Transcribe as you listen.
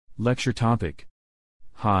Lecture topic: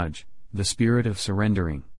 Hajj, the spirit of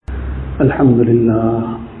surrendering.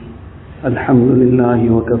 Alhamdulillah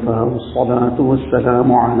wa kafa wassalatu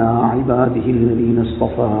wassalamu ala ibadihi alladhina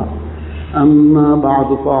istafa. Amma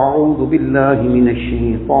ba'du fa'udhu billahi minash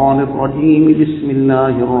shaitanir rajim.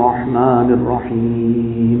 Bismillahir rahmanir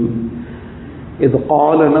rahim. إذ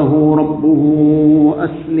قال له ربه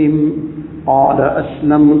أسلم قال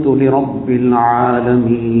أسلمت لرب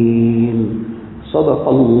العالمين. صدق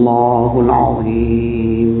الله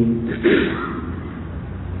العظيم.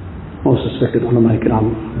 Most respected ulama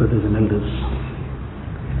ikram, brothers and elders,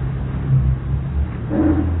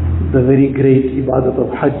 the very great ibadat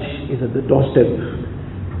of Hajj is at the doorstep,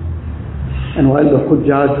 and while the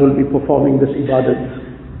Hujjaj will be performing this ibadat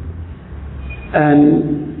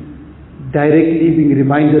and directly being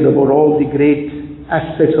reminded about all the great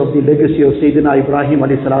aspects of the legacy of Sayyidina Ibrahim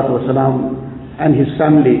alayhi salatu wasalam and his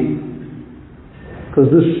family, because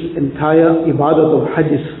this entire ibadat of Hajj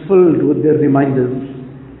is filled with their reminders.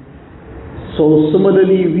 So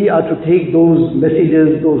similarly, we are to take those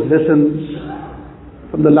messages, those lessons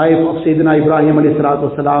from the life of Sayyidina Ibrahim alayhi salatu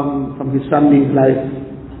wasalam, from his family's life,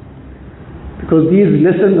 because these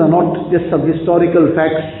lessons are not just some historical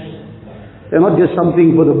facts, they're not just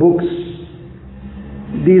something for the books.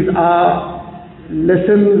 These are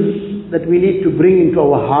lessons that we need to bring into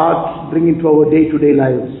our hearts, bring into our day-to-day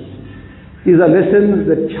lives. These are lessons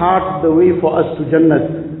that chart the way for us to Jannat.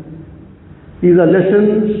 These are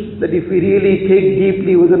lessons that if we really take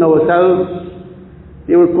deeply within ourselves,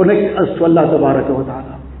 they will connect us to Allah Tabaraka wa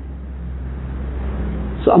Ta'ala.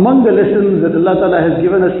 So among the lessons that Allah Ta'ala has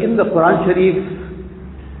given us in the Quran Sharif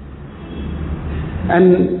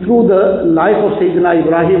and through the life of Sayyidina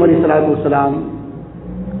Ibrahim alayhi salatu wasalam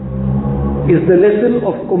is the lesson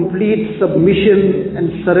of complete submission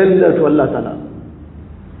and surrender to Allah Ta'ala.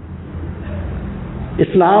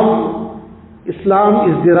 Islam is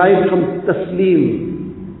derived from taslim,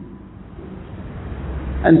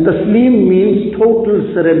 and taslim means total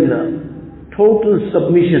surrender, total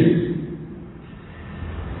submission.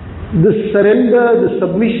 This surrender, the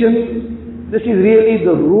submission, this is really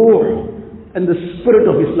the ruh and the spirit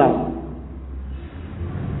of Islam.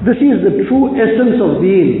 This is the true essence of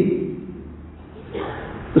deen.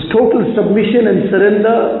 This total submission and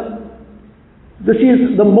surrender, this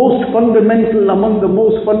is the most fundamental among the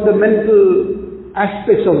most fundamental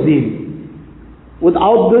aspects of deen.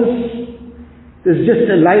 Without this, there's just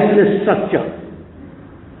a lifeless structure.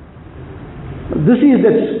 This is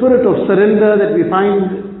that spirit of surrender that we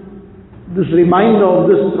find this reminder of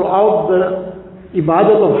this throughout the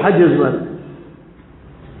ibadat of Hajj as well.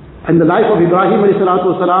 And the life of Ibrahim alayhi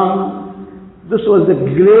salatu wasalam, this was the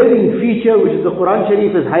glaring feature which the Quran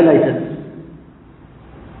Sharif has highlighted.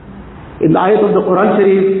 In the ayat of the Quran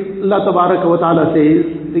Sharif, Allah Tabaraka wa Ta'ala says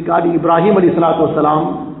regarding Ibrahim alayhi salatu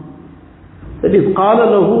wasalam, that is قَالَ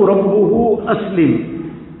لَهُ رَبُّهُ أَسْلِمْ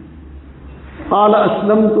قَالَ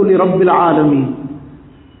أَسْلَمْتُ لِرَبِّ الْعَالَمِينَ.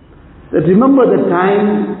 That remember the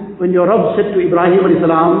time when your Rabb said to Ibrahim alayhi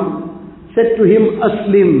salam, said to him,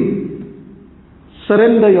 Aslim,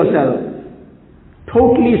 surrender yourself.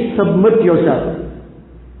 Totally submit yourself.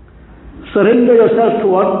 Surrender yourself to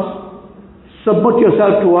what? Submit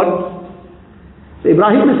yourself to what? So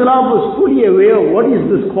Ibrahim a.s. was fully aware of what is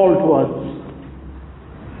this call towards.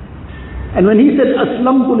 And when he said,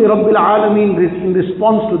 Aslamtu li Rabbil Alameen, in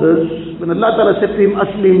response to this, when Allah Ta'ala said to him,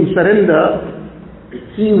 Aslim, surrender,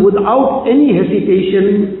 he without any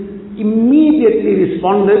hesitation immediately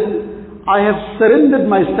responded, I have surrendered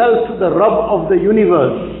myself to the Rabb of the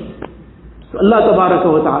universe. Allah Tabaraka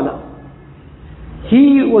wa Ta'ala.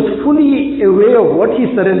 He was fully aware of what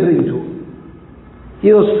he's surrendering to. He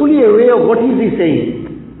was fully aware of what is he saying.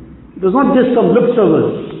 It was not just some lip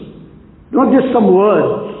service, not just some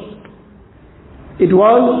words. It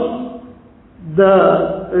was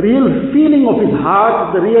the real feeling of his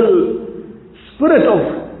heart, the real spirit of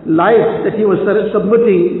life that he was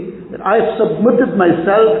submitting, that I have submitted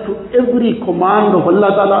myself to every command of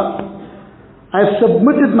Allah Ta'ala. I have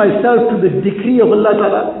submitted myself to the decree of Allah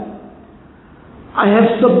Ta'ala. I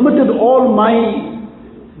have submitted all my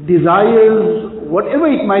desires, whatever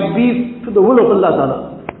it might be, to the will of Allah Ta'ala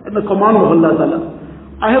and the command of Allah Ta'ala.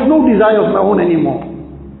 I have no desire of my own anymore.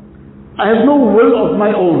 I have no will of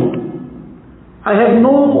my own. I have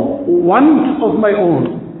no want of my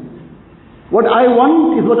own. What I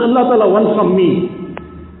want is what Allah Ta'ala wants from me.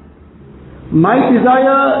 My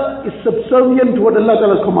desire is subservient to what Allah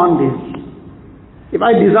Ta'ala's command is. If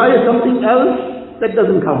I desire something else, that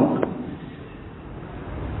doesn't count.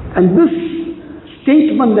 And this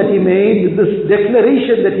statement that he made, this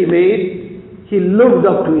declaration that he made, he lived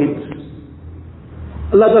up to it.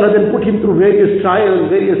 Allah Ta'ala then put him through various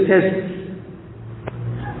trials, various tests.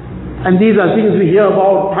 And these are things we hear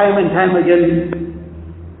about time and time again.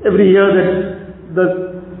 Every year that the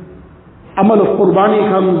amal of Qurbani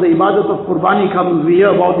comes, the ibadat of Qurbani comes, we hear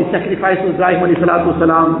about the sacrifice of Ibrahim alayhi salatu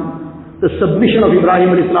wasalam, the submission of Ibrahim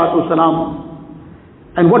alayhi salatu wasalam,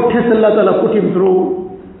 and what test Allah Ta'ala put him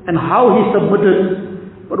through, and how he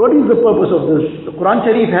submitted. But what is the purpose of this? The Quran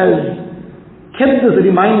Sharif has kept this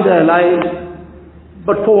reminder alive,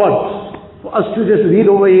 but for what? For us to just read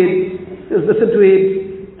over it, just listen to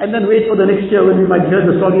it, and then wait for the next year when we might hear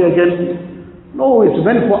the story again. No, it's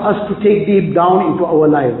meant for us to take deep down into our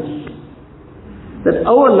lives. That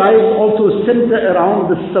our lives also center around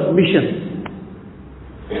the submission.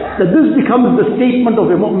 That this becomes the statement of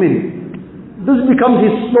a mu'min. This becomes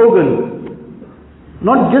his slogan.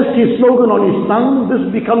 Not just his slogan on his tongue, this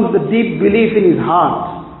becomes the deep belief in his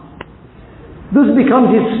heart. This becomes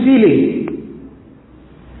his feeling.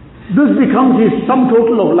 This becomes his sum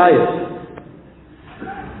total of life.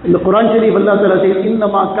 In the Quran Sharif, Allah Ta'ala says,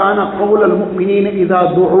 إِنَّمَا كَانَ قَوْلَ الْمُؤْمِنِينَ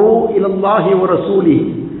إِذَا دُعُوا إِلَى اللَّهِ وَرَسُولِهِ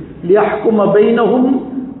لِيَحْكُمَ بَيْنَهُمْ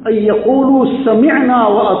أَن يَقُولُوا سَمِعْنَا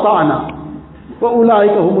وَأَطَعْنَا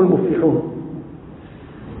وَأُولَٰئِكَ هُمُ الْمُفْلِحُونَ.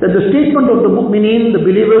 That the statement of the mu'mineen, the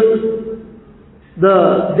believers,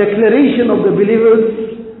 the declaration of the believers,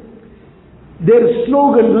 their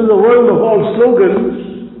slogan, this is the world of all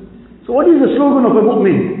slogans. So what is the slogan of a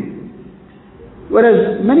mu'min?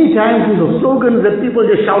 Whereas many times these are slogans that people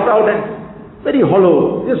just shout out and very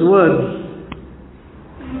hollow, just words.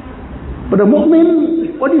 But a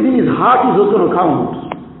mu'min, what is in his heart is also going to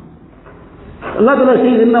count. Allah Ta'ala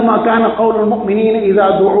says, إِنَّمَا كَانَ قَوْلُ الْمُؤْمِنِينَ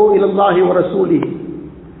إِذَا دُعُوا إِلَى اللَّهِ وَرَسُولِهِ.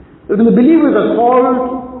 When the believers are called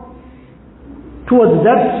towards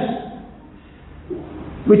that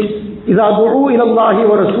which إِذَا دُعُوا إِلَى اللَّهِ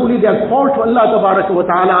وَرَسُولِهِ, they are called to Allah Tabaraka wa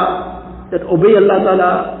Ta'ala, that obey Allah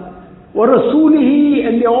Ta'ala. وَرَسُولِهِ,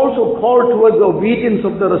 and they are also called towards the obedience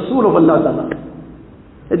of the Rasul of Allah Ta'ala.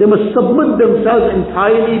 That they must submit themselves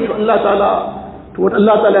entirely to Allah Ta'ala, to what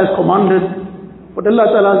Allah Ta'ala has commanded, what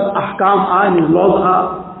Allah Ta'ala's ahkam are and His laws are,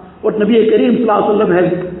 what Nabi Kareem Sallallahu Alaihi Wasallam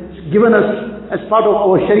has given us as part of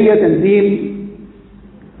our Shariat and Deen.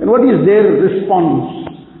 And what is their response?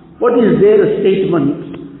 What is their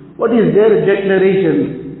statement? What is their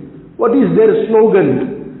declaration? What is their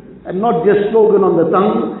slogan? And not just slogan on the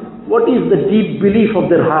tongue. What is the deep belief of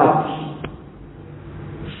their hearts?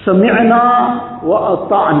 Sami'na wa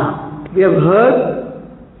ata'na. We have heard,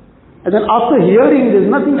 and then after hearing, there's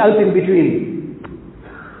nothing else in between.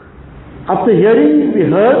 After hearing, we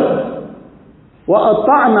heard, wa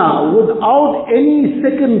ata'na, without any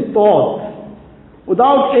second thought,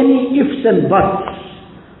 without any ifs and buts,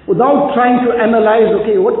 without trying to analyze,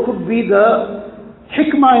 okay, what could be the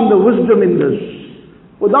hikmah and the wisdom in this,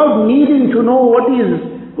 without needing to know what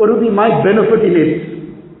will be my benefit in it.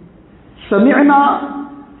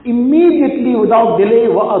 Sami'na, immediately without delay,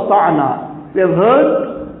 wa ata'na. We have heard,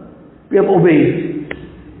 we have obeyed.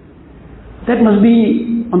 That must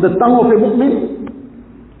be on the tongue of a mu'min.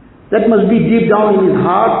 That must be deep down in his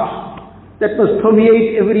heart. That must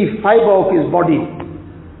permeate every fiber of his body.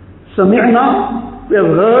 Sami'na, we have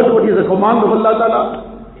heard what is the command of Allah Ta'ala.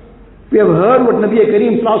 We have heard what Nabi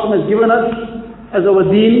Kareem Sallallahu Alaihi Wasallam has given us as our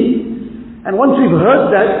deen. And once we've heard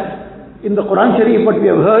that in the Quran Sharif, what we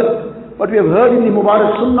have heard in the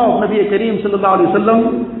Mubarak Sunnah of Nabi Kareem Sallallahu Alaihi Wasallam,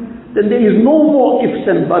 then there is no more ifs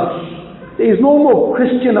and buts. There is no more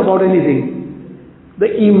question about anything. The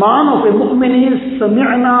iman of a mu'min is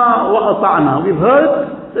sami'na wa ata'na. We've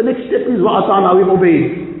heard, the next step is wa ata'na, we've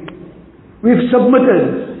obeyed. We've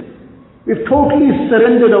submitted. We've totally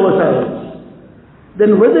surrendered ourselves.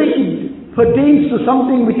 Then whether it pertains to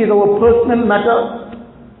something which is our personal matter,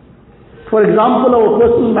 for example, our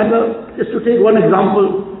personal matter, just to take one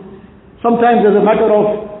example, sometimes there's a matter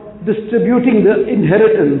of distributing the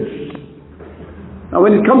inheritance. Now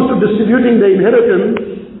when it comes to distributing the inheritance,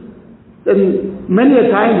 then many a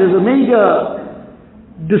times there's a major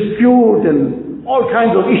dispute and all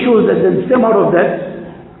kinds of issues that then stem out of that.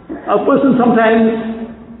 A person sometimes,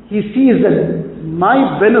 he sees that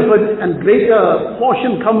my benefit and greater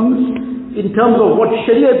portion comes in terms of what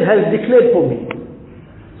Shariat has declared for me.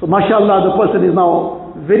 So mashallah, the person is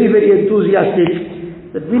now very, very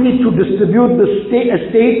enthusiastic that we need to distribute the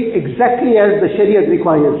estate exactly as the Shariat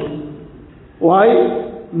requires. Why?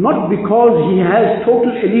 Not because he has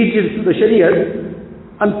total allegiance to the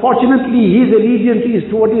Shariat. Unfortunately, his allegiance is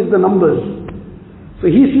to what is the numbers.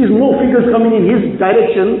 So he sees more figures coming in his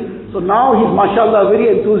direction. So now he's mashallah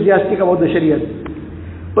very enthusiastic about the Shariat.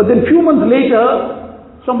 But then few months later,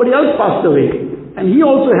 somebody else passed away. And he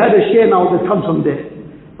also had a share now that comes from there.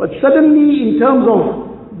 But suddenly, in terms of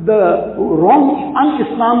the wrong,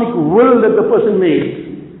 un-Islamic will that the person made,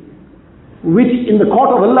 which in the court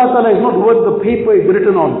of Allah Ta'ala is not worth the paper it's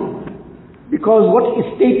written on, because what is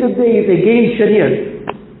stated there is against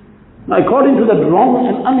Shariah. Now according to that wrong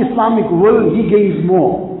and un-Islamic will, he gains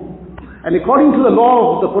more. And according to the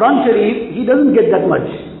law of the Quran Sharif, he doesn't get that much.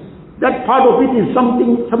 That part of it is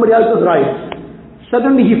something, somebody else's right.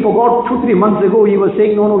 Suddenly he forgot 2-3 months ago he was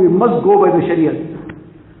saying, no, we must go by the Shariah.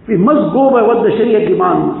 We must go by what the Shariah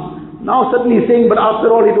demands. Now suddenly he's saying, but after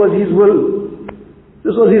all it was his will.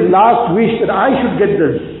 This was his last wish that I should get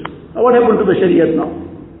this. Now what happened to the Shariah now?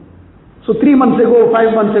 So 3 months ago,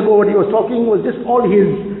 5 months ago, what he was talking was just all his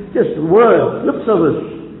words, lip service.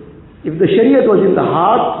 If the Shariah was in the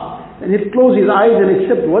heart, then he'd close his eyes and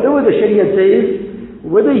accept whatever the Shariah says,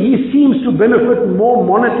 whether he seems to benefit more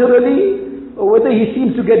monetarily, or whether he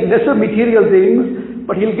seems to get lesser material things,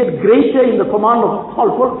 but he'll get greater in the command of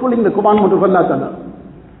fulfilling the commandment of Allah Ta'ala.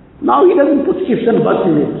 Now he doesn't put ifs and buts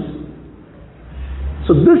in it.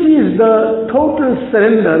 So this is the total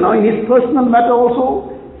surrender. Now in his personal matter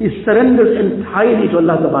also, he surrenders entirely to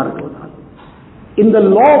Allah Ta'ala. In the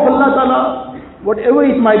law of Allah Ta'ala, whatever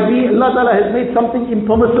it might be, Allah Ta'ala has made something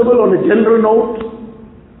impermissible on a general note,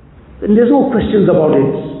 then there's no questions about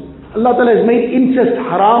it. Allah Ta'ala has made interest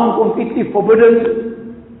haram, completely forbidden.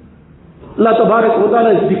 Allah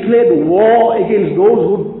Ta'ala has declared war against those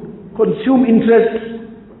who consume interest.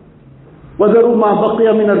 وَذَرُوا مَا بَقِيَ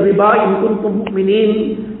مِنَ الرِّبَا إِن كُنتُم مُؤْمِنِينَ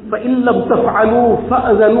فَإِن لَّمْ تَفْعَلُوا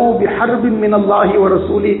فَأْذَنُوا بِحَرْبٍ مِّنَ اللَّهِ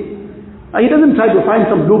وَرَسُولِهِ. He doesn't try to find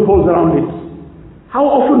some loopholes around it. How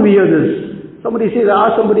often we hear this? Somebody says, I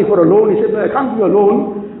asked somebody for a loan. He said, I can't give you a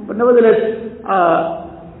loan, but nevertheless,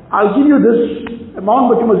 I'll give you this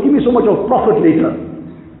amount, but you must give me so much of profit later.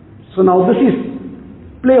 So now this is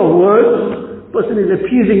play of words. Person is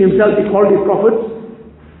appeasing himself, he called it profit.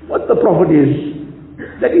 What the profit is?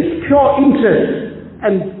 That is pure interest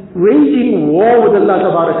and waging war with Allah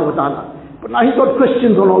Ta'ala. But now he's got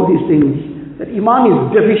questions on all these things. That Iman is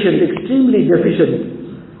deficient, extremely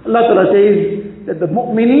deficient. Allah Ta'ala says that the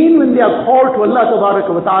mu'mineen, when they are called to Allah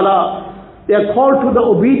Ta'ala, they are called to the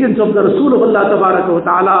obedience of the Rasul of Allah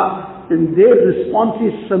Ta'ala, then their response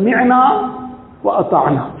is Sami'na wa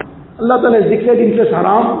ata'na. Allah Ta'ala has declared interest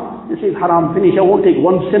haram. They say haram, finish, I won't take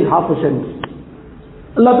 1 cent, half a cent.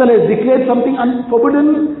 Allah Ta'ala has declared something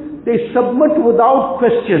unforbidden, they submit without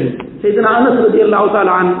question. Sayyidina Anas radiallahu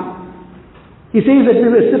ta'ala an, he says that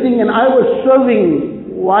we were sitting and I was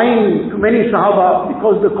serving wine to many Sahaba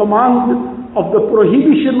because the command of the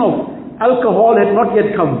prohibition of alcohol had not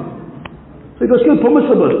yet come. So it was still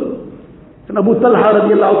permissible. And Abu Talha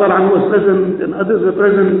radiallahu ta'ala an was present and others were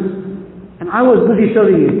present and I was busy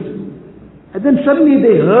serving it. And then suddenly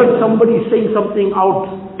they heard somebody saying something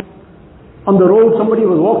out. On the road, somebody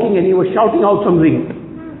was walking and he was shouting out something.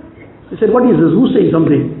 They said, what is this? Who's saying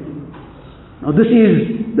something? Now this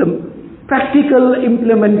is the practical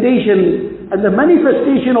implementation and the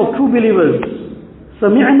manifestation of true believers.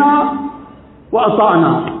 Sami'na wa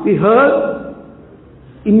ata'na. We heard,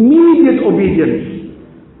 immediate obedience.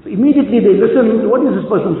 So immediately they listened, what is this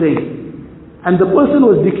person saying? And the person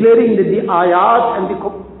was declaring that the ayat and the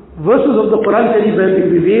verses of the Quran Sharif have been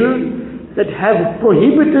revealed that have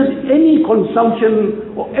prohibited any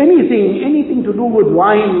consumption or anything to do with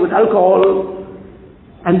wine, with alcohol.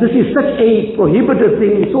 And this is such a prohibited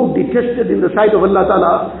thing, so detested in the sight of Allah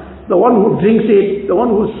Ta'ala. The one who drinks it, the one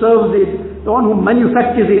who serves it, the one who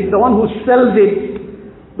manufactures it, the one who sells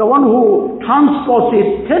it, the one who transports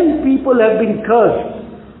it. 10 people have been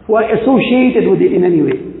cursed who are associated with it in any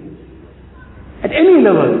way. At any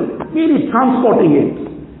level, merely transporting it,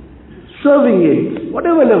 serving it,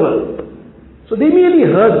 whatever level. So they merely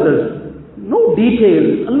heard this. No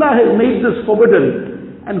details. Allah has made this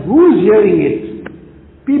forbidden. And who is hearing it?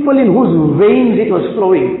 People in whose veins it was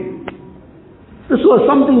flowing. This was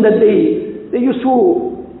something that they used to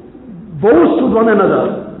boast with one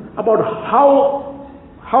another about how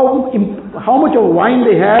much of wine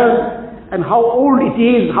they have and how old it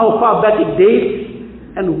is, how far back it dates.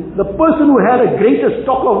 And the person who had a greater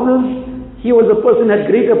stock of this, he was the person who had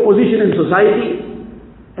greater position in society.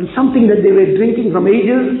 And something that they were drinking from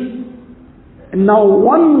ages. And now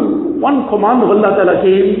one command of Allah Ta'ala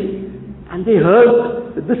came and they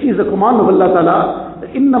heard that this is the command of Allah Ta'ala.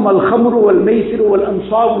 إِنَّمَا الْخَمْرُ وَالْمَيْسِرُ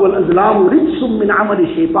وَالْأَنصَابُ وَالْأَزْلَامُ رِجْسٌ مِّنْ عَمَلِ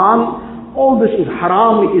الشَّيْطَانِ. All this is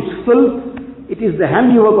haram, it is filth, it is the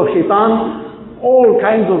handiwork of shaitan. All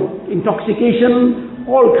kinds of intoxication,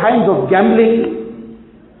 all kinds of gambling.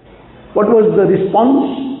 What was the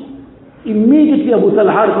response? Immediately Abu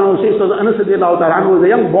Talha says to Anas radiallahu ta'ala, who was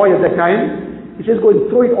a young boy at that time, he says, go and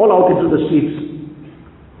throw it all out into the streets.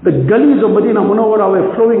 The gullies of Medina Munawwara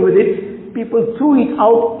were flowing with it. People threw it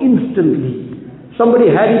out instantly. Somebody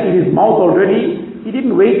had it in his mouth already. He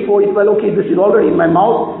didn't wait for it. Well, okay, this is already in my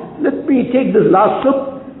mouth. Let me take this last sip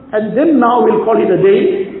and then now we'll call it a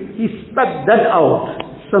day. He spat that out.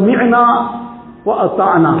 Sami'na wa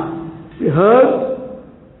ata'na. We heard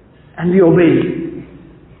and we obeyed.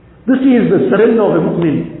 This is the surrender of a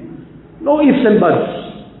mu'min. No ifs and buts.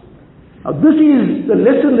 Now this is the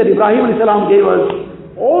lesson that Ibrahim alayhi salam gave us.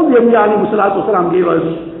 All the Anbiya alayhi salatu wasalam gave us.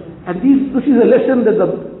 And this is a lesson that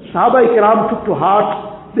the Sahaba Kiram took to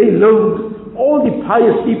heart. They lived, all the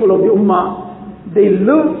pious people of the Ummah, they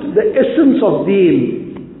lived the essence of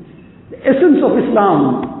Deen, the essence of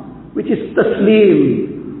Islam, which is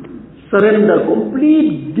taslim, surrender,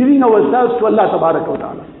 complete giving ourselves to Allah Tabaraka wa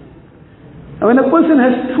Ta'ala. And when a person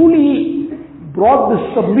has truly brought this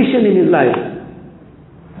submission in his life,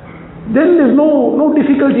 then there's no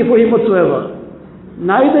difficulty for him whatsoever.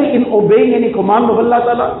 Neither in obeying any command of Allah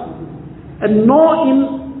Ta'ala, and nor in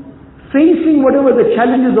facing whatever the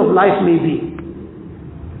challenges of life may be.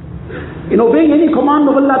 In obeying any command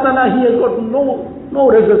of Allah Ta'ala, he has got no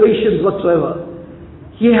reservations whatsoever.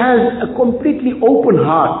 He has a completely open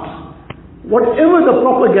heart. Whatever the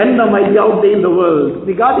propaganda might be out there in the world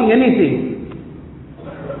regarding anything,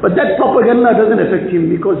 but that propaganda doesn't affect him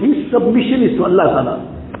because his submission is to Allah Ta'ala.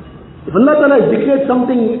 If Allah Ta'ala has declared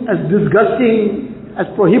something as disgusting, as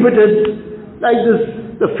prohibited, like this,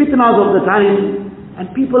 the fitnas of the time, and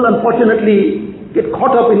people unfortunately get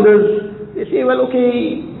caught up in this. They say, well,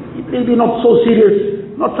 okay, it may be not so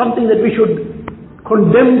serious, not something that we should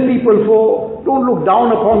condemn people for. Don't look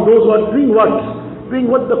down upon those who are doing what? Doing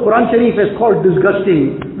what the Quran Sharif has called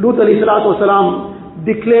disgusting. Lut alayhi salatu wasalam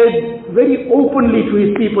declared very openly to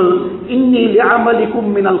his people, Inni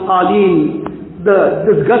li'amalikum min al-qaleen, the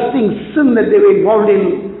disgusting sin that they were involved in,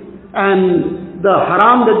 and the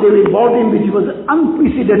haram that they were involved in, which was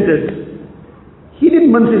unprecedented. He didn't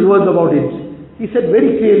mince his words about it. He said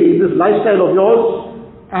very clearly, this lifestyle of yours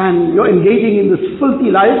and you're engaging in this filthy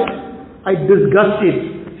life, I disgust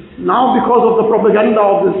it. Now because of the propaganda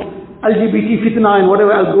of this LGBT fitna and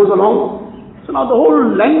whatever else goes along, so now the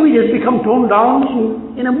whole language has become toned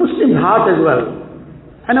down in a Muslim's heart as well.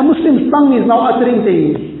 And a Muslim's tongue is now uttering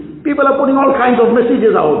things. People are putting all kinds of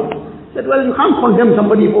messages out. That, well, you can't condemn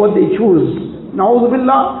somebody for what they choose. Na'udhu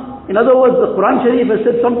billah. In other words, the Quran Sharif has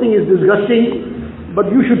said something is disgusting, but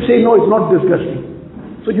you should say, no, it's not disgusting.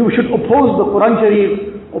 So you should oppose the Quran Sharif,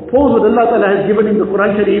 oppose what Allah Ta'ala has given in the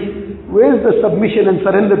Quran Sharif. Where's the submission and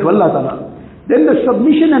surrender to Allah Ta'ala? Then the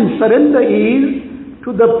submission and surrender is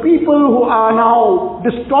to the people who are now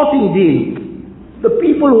distorting deen, the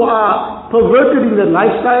people who are perverted in their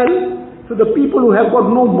lifestyle, to the people who have got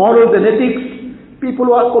no morals and ethics, people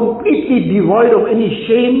who are completely devoid of any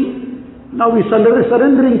shame. Now we're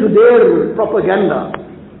surrendering to their propaganda,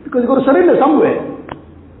 because you've got to surrender somewhere.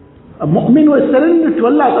 A mu'min who has surrendered to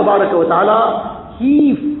Allah Tabaraka wa Ta'ala,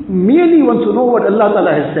 he merely wants to know what Allah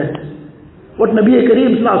Ta'ala has said, what Nabi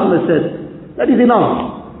Kareem Sallallahu Alaihi Wasallam has said. That is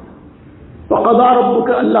enough. وَقَضَى رَبُّكَ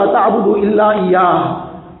أَلَّا تَعْبُدُوا إِلَّا إِيَّاهُ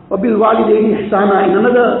وَبِالْوَالِدَيْنِ إِحْسَانًا. In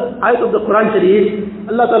another ayat of the Quran Sharif,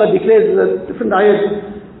 Allah Ta'ala declares a different ayat.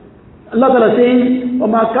 Allah Ta'ala says,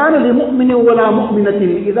 وَمَا كَانَ لِمُؤْمِنٍ وَلَا مُؤْمِنَةٍ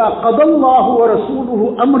إِذَا قَضَى اللَّهُ وَرَسُولُهُ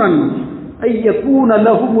أَمْرًا أَن يَكُونَ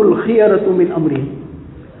لَهُمُ الْخِيَرَةُ مِنْ أَمْرِهِ.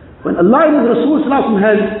 When Allah and His Rasul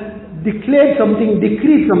has declared something,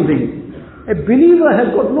 decreed something, a believer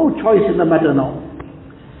has got no choice in the matter now.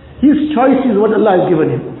 His choice is what Allah has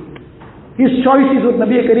given him. His choice is what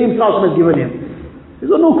Nabi Kareem has given him.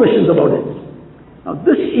 There's no questions about it. Now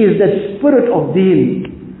this is that spirit of deen.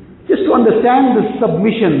 Just to understand the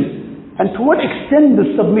submission, and to what extent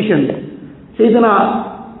the submission.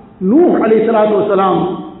 Sayyidina Nuh alayhi salatu wasalam,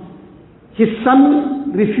 his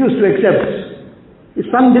son refused to accept. His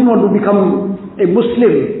son didn't want to become a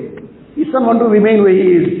Muslim. His son wanted to remain where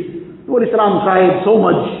he is. Nuh alayhi salam tried so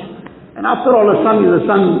much. And after all, a son is a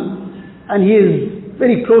son. And he is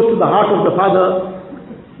very close to the heart of the father.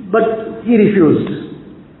 But he refused.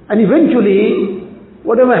 And eventually,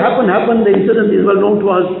 whatever happened, the incident is well known to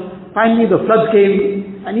us. Finally the floods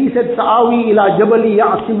came. And he said, Sa'awi ila jabali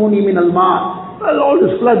ya'asimuni min al-ma'. Well, all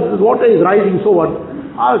this floods, this water is rising, so what?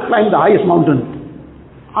 I'll climb the highest mountain.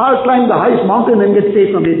 I'll climb the highest mountain and get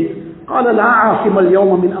safe from it. قَالَ لَا عَاصِمَ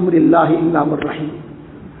الْيَوْمَ مِنْ أَمْرِ اللَّهِ إِلَّا مَنْ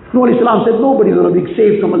رَحِيمٌ. Nuh alayhi salam said, nobody's going to be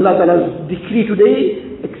saved from Allah Ta'ala's decree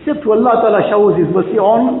today, except who Allah Ta'ala showers His mercy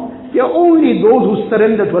on. They are only those who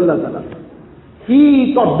surrender to Allah Ta'ala.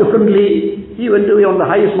 He thought differently. He went away on the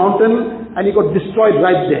highest mountain and he got destroyed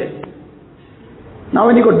right there. Now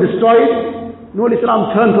when he got destroyed, Nuh alayhi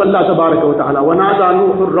salam turned to Allah Tabaraka wa Ta'ala. وَنَادَى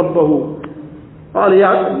نُوحٌ رَبَّهُ قال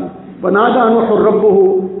يا ونادى نوح ربه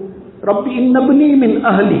رب إن ابني من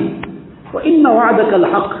أهلي وإن وعدك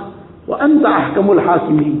الحق وأنت أحكم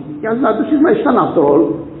الحاكمين. Ya Allah, this is my son after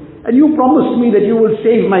all, and you promised me that you will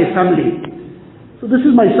save my family. So this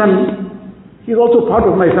is my son. He is also part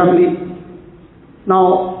of my family.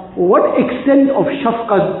 Now, what extent of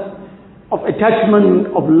shafqat, of attachment,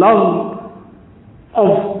 of love,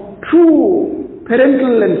 of true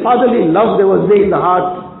parental and fatherly love there was there in the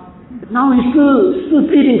heart. Now he's still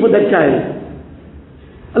pleading for that child.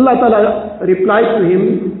 Allah Ta'ala replied to him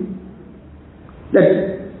that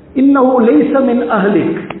إِنَّهُ لَيْسَ مِنْ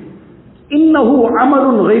أَهْلِكَ إِنَّهُ عَمَلٌ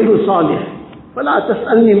غَيْرُ صَالِحٍ فَلَا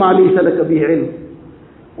تَسْأَلْنِي مَا لَيْسَ لَكَ بِهِ عِلْمٍ.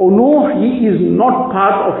 Oh no, he is not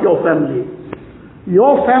part of your family.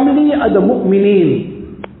 Your family are the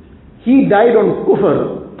mu'mineen. He died on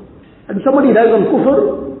kufr. And somebody dies on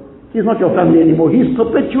kufr, he is not your family anymore. He is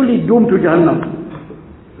perpetually doomed to Jahannam.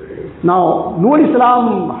 Now, Nuh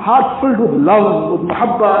Islam, heart filled with love, with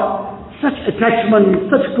muhabba, such attachment,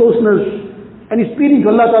 such closeness, and he's pleading to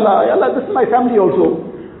Allah Ta'ala, Allah, this is my family also.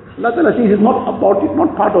 Allah Ta'ala says, it's not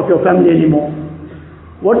part of your family anymore.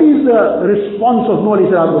 What is the response of Nuh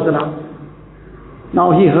Islam?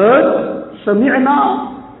 Now he heard,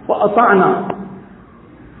 Sami'na wa ata'na.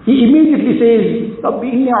 He immediately says, Rabbi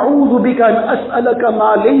inni a'udhu bika an as'alaka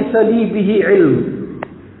ma laysa li bihi ilm.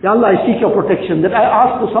 Ya Allah, I seek your protection, that I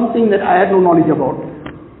ask for something that I had no knowledge about.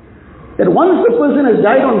 That once the person has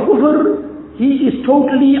died on kufr, he is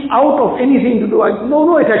totally out of anything to do.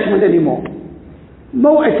 No attachment anymore.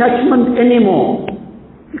 No attachment anymore.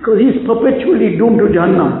 Because he is perpetually doomed to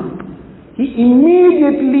Jahannam. He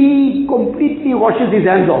immediately, completely washes his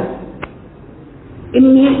hands off.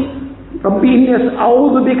 Rabbi inni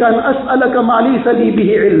a'udhu bika an as'alaka ma laysa li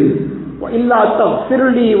bihi ilm. وَإِلَّا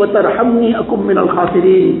تَغْفِرْ لِي وَتَرْحَمْنِي أَكُمْ مِنَ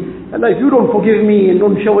الْخَاسِرِينَ. Allah, if you don't forgive me and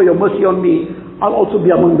don't shower your mercy on me, I'll also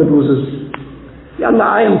be among the losers. Ya Allah,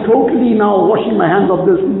 I am totally now washing my hands of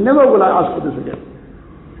this. Never will I ask for this again.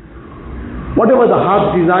 Whatever the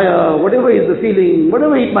heart's desire, whatever is the feeling,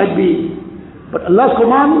 whatever it might be. But Allah's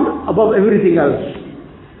command above everything else.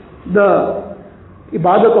 The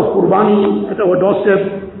ibadat of qurbani at our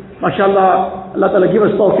doorstep, mashallah, Allah Ta'ala give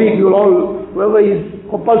us tawfiq, you will all, whoever is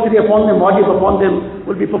compulsory upon them, wajib upon them,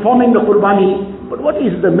 will be performing the qurbani. But what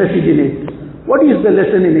is the message in it? What is the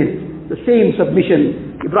lesson in it? The same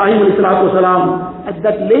submission. Ibrahim alayhi salatu wasalam, at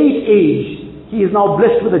that late age, he is now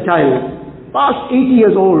blessed with a child. Past 80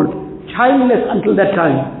 years old, childless until that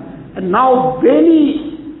time. And now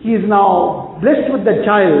barely he is now blessed with that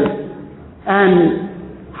child.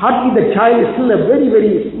 And hardly the child is still a very,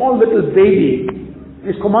 very small little baby. He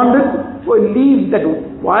is commanded to leave that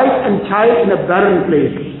wife and child in a barren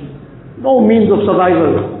place. No means of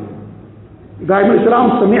survival. Ibrahim alayhi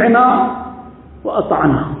salam, sami'na wa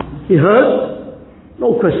ata'na. He heard,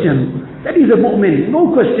 no question. That is a mu'min,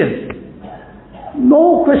 no question.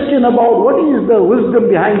 No question about what is the wisdom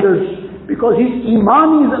behind this, because his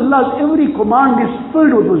iman is Allah's every command is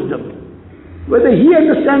filled with wisdom. Whether he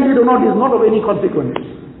understands it or not is not of any consequence.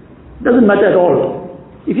 Doesn't matter at all.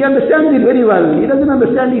 If he understands it very well, he doesn't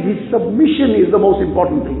understand it, his submission is the most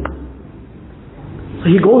important thing.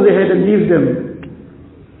 So he goes ahead and leaves them.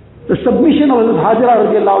 The submission of Hajra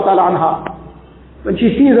radiallahu ta'ala anha, when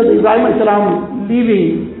she sees that Ibrahim alayhi salam leaving,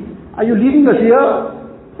 are you leaving us here?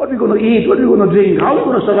 What are we going to eat? What are we going to drink? How are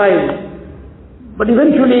we going to survive? But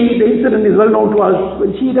eventually, the incident is well known to us.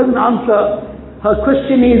 When she doesn't answer, her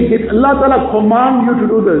question is, did Allah Ta'ala command you to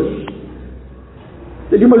do this?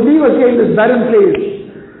 That you must leave us here in this barren place.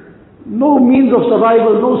 No means of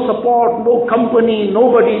survival, no support, no company,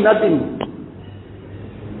 nobody, nothing.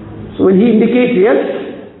 So when he indicates, yes,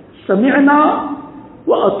 sami'na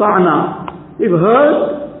wa ata'na. We've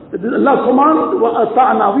heard that Allah command wa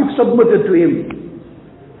ata'na. We've submitted to him.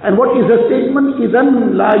 And what is the statement?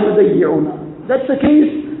 إِذَنْ لَا يُضَيِّعُونَ. That's the case.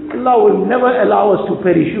 Allah will never allow us to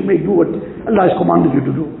perish. You may do what Allah has commanded you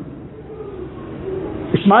to do.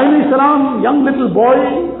 Ismail alayhi salam, young little boy,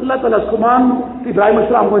 Allah Ta'ala's command, Ibrahim alayhi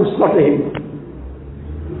salam go and slaughter him.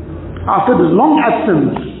 After this long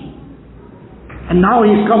absence, and now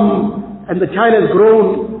he's come, and the child has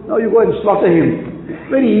grown, now you go and slaughter him.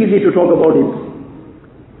 Very easy to talk about it.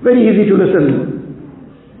 Very easy to listen.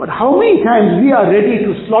 But how many times we are ready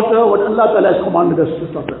to slaughter what Allah Ta'ala has commanded us to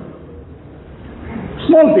slaughter?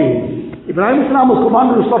 Small things. Ibrahim Islam was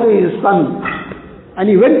commanded to slaughter his son, and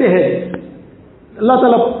he went ahead. Allah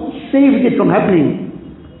Ta'ala saved it from happening.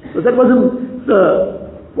 But that wasn't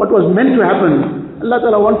what was meant to happen. Allah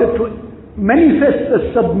Ta'ala wanted to manifest the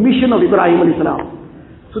submission of Ibrahim alayhi salam,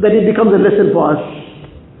 so that it becomes a lesson for us.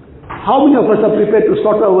 How many of us are prepared to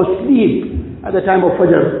slaughter our sleep at the time of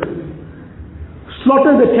Fajr?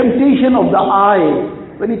 slaughter the temptation of the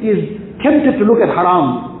eye when it is tempted to look at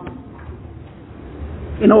haram.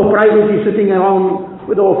 In our privacy, sitting around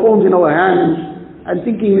with our phones in our hands and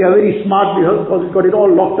thinking we are very smart because we've got it all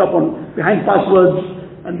locked up behind passwords,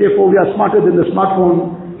 and therefore we are smarter than the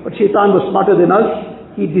smartphone. But Shaitan was smarter than us.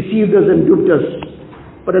 He deceived us and duped us.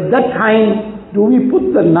 But at that time, do we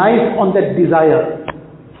put the knife on that desire?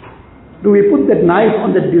 Do we put that knife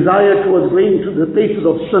on that desire towards going to the places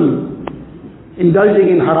of sin,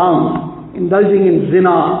 indulging in haram, indulging in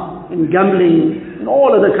zina, in gambling, in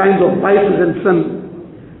all other kinds of vices and sin?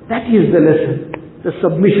 That is the lesson, the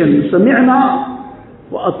submission.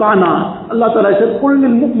 Sami'na wa ata'na. Allah Ta'ala said, قُلْ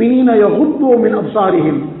لِلْمُؤْمِنِينَ يَغُضُّوا مِنْ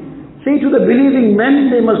أَبْصَارِهِمْ. Say to the believing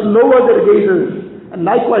men, they must lower their gazes. And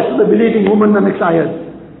likewise to the believing women, the next ayat.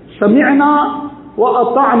 Sami'na wa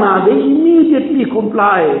ata'na. They immediately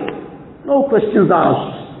comply. No questions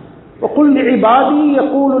asked. وَقُلْ لِعِبَادِي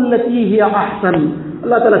يَقُولُ الَّتِي هِيَ أَحْسَنُ.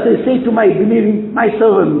 Allah Ta'ala says, say to my believing, my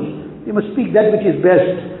servants, they must speak that which is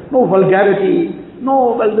best. No vulgarity.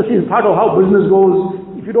 No, well, this is part of how business goes.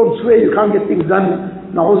 If you don't swear, you can't get things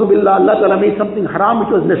done. Na'udhu billah, Allah Ta'ala made something haram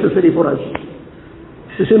which was necessary for us.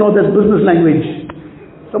 So you know, that's business language.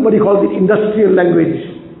 Somebody calls it industrial language.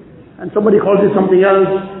 And somebody calls it something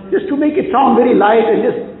else. Just to make it sound very light and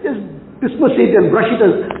just dismiss it and brush it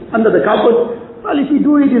under the carpet. Well, if we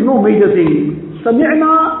do it, it's no major thing.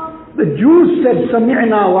 Sami'na, the Jews said,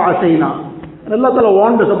 Sami'na wa asayna. And Allah Ta'ala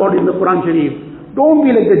warned us about it in the Quran Sharif. Don't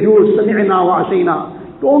be like the Jews, Sami'na wa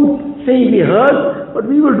asayna. Don't say we heard, but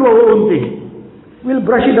we will do our own thing. We'll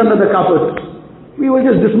brush it under the carpet. We will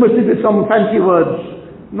just dismiss it with some fancy words.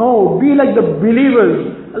 No, be like the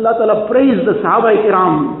believers. Allah Ta'ala praised the Sahaba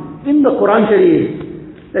Kiram in the Quran Sharif.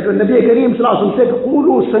 That when Nabi Kareem Sallallahu Alaihi Wasallam said,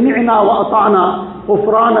 قُولُوا سَمِعْنَا وَأَطَعْنَا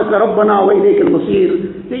غُفْرَانَكَ رَبَّنَا وَإِلَيْكَ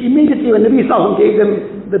الْمَصِيرُ. They immediately, when Nabi Sallallahu Alaihi Wasallam gave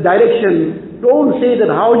them the direction, don't say that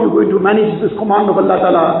how are you going to manage this command of Allah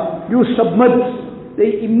Ta'ala. You submit.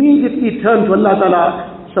 They immediately turn to Allah Ta'ala.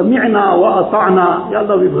 سَمِعْنَا وَأَطَعْنَا. Ya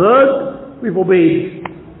Allah, we've heard, we've obeyed.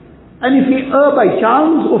 And if we err by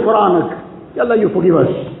chance, غُفْرَانَكَ. Ya Allah, you forgive us.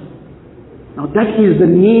 Now that is the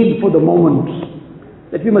need for the moment.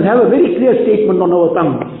 That we must have a very clear statement on our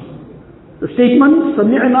tongues. The statement,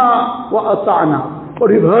 Sami'na wa ata'na.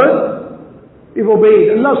 What we've heard, we've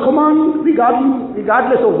obeyed. Allah's command,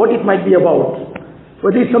 regardless of what it might be about.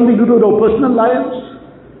 Whether it's something to do with our personal lives,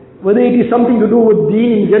 whether it is something to do with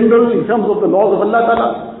deen in general, in terms of the laws of Allah Ta'ala,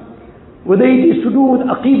 whether it is to do with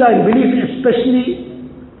aqidah and belief, especially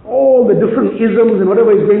all the different isms and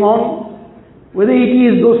whatever is going on, whether it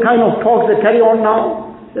is those kind of talks that carry on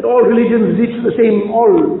now, that all religions lead to the same, all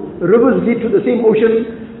rivers lead to the same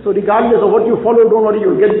ocean. So regardless of what you follow, don't worry,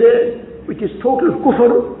 you'll get there, which is total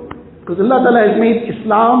kufr. Because Allah Ta'ala has made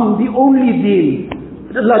Islam the only deen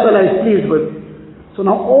that Allah Ta'ala is pleased with. So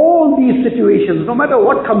now all these situations, no matter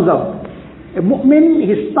what comes up, a mu'min,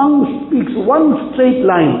 his tongue speaks one straight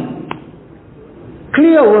line.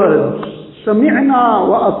 Clear words. Sami'na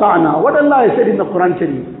wa ata'na. What Allah has said in the Quran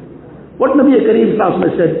Sharif. What Nabi Kareem Sallallahu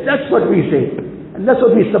Alaihi Wasallam said, that's what we say. And that's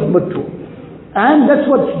what we submit to. And that's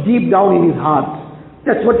what's deep down in his heart.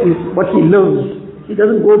 That's what he lives. He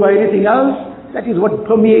doesn't go by anything else. That is what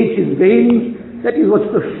permeates his veins. That is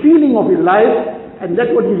what's the feeling of his life. And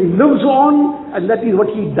that's what he lives on. And that is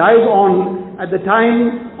what he dies on at the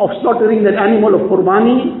time of slaughtering that animal of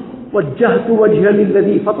Qurbani. وَجَّهْتُ وَجْهَ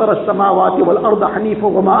لِلَّذِي فَطَرَ السَّمَاوَاتِ وَالْأَرْضَ حَنِيفًا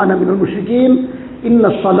وَمَا أَنَا مِنَ الْمُشْرِكِينَ إِنَّ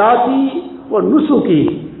الصَّلَاةِ وَالنُّسُكِ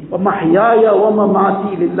وَمَحْيَايَ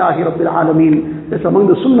وَمَمَاتِي لِلَّهِ رَبِّ الْعَالَمِينَ. That's among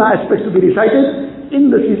the sunnah aspects to be recited.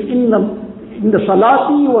 In the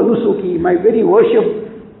salati wa nusuki, my very worship,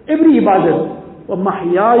 every ibadat,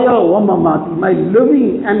 وَمَحْيَايَ وَمَمَاتِي, my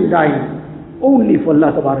living and dying, only for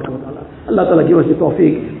Allah Tabaraka wa Ta'ala. Allah Ta'ala give us the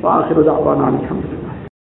tawfiq. Wa akhiru da'wana alhamdulillah.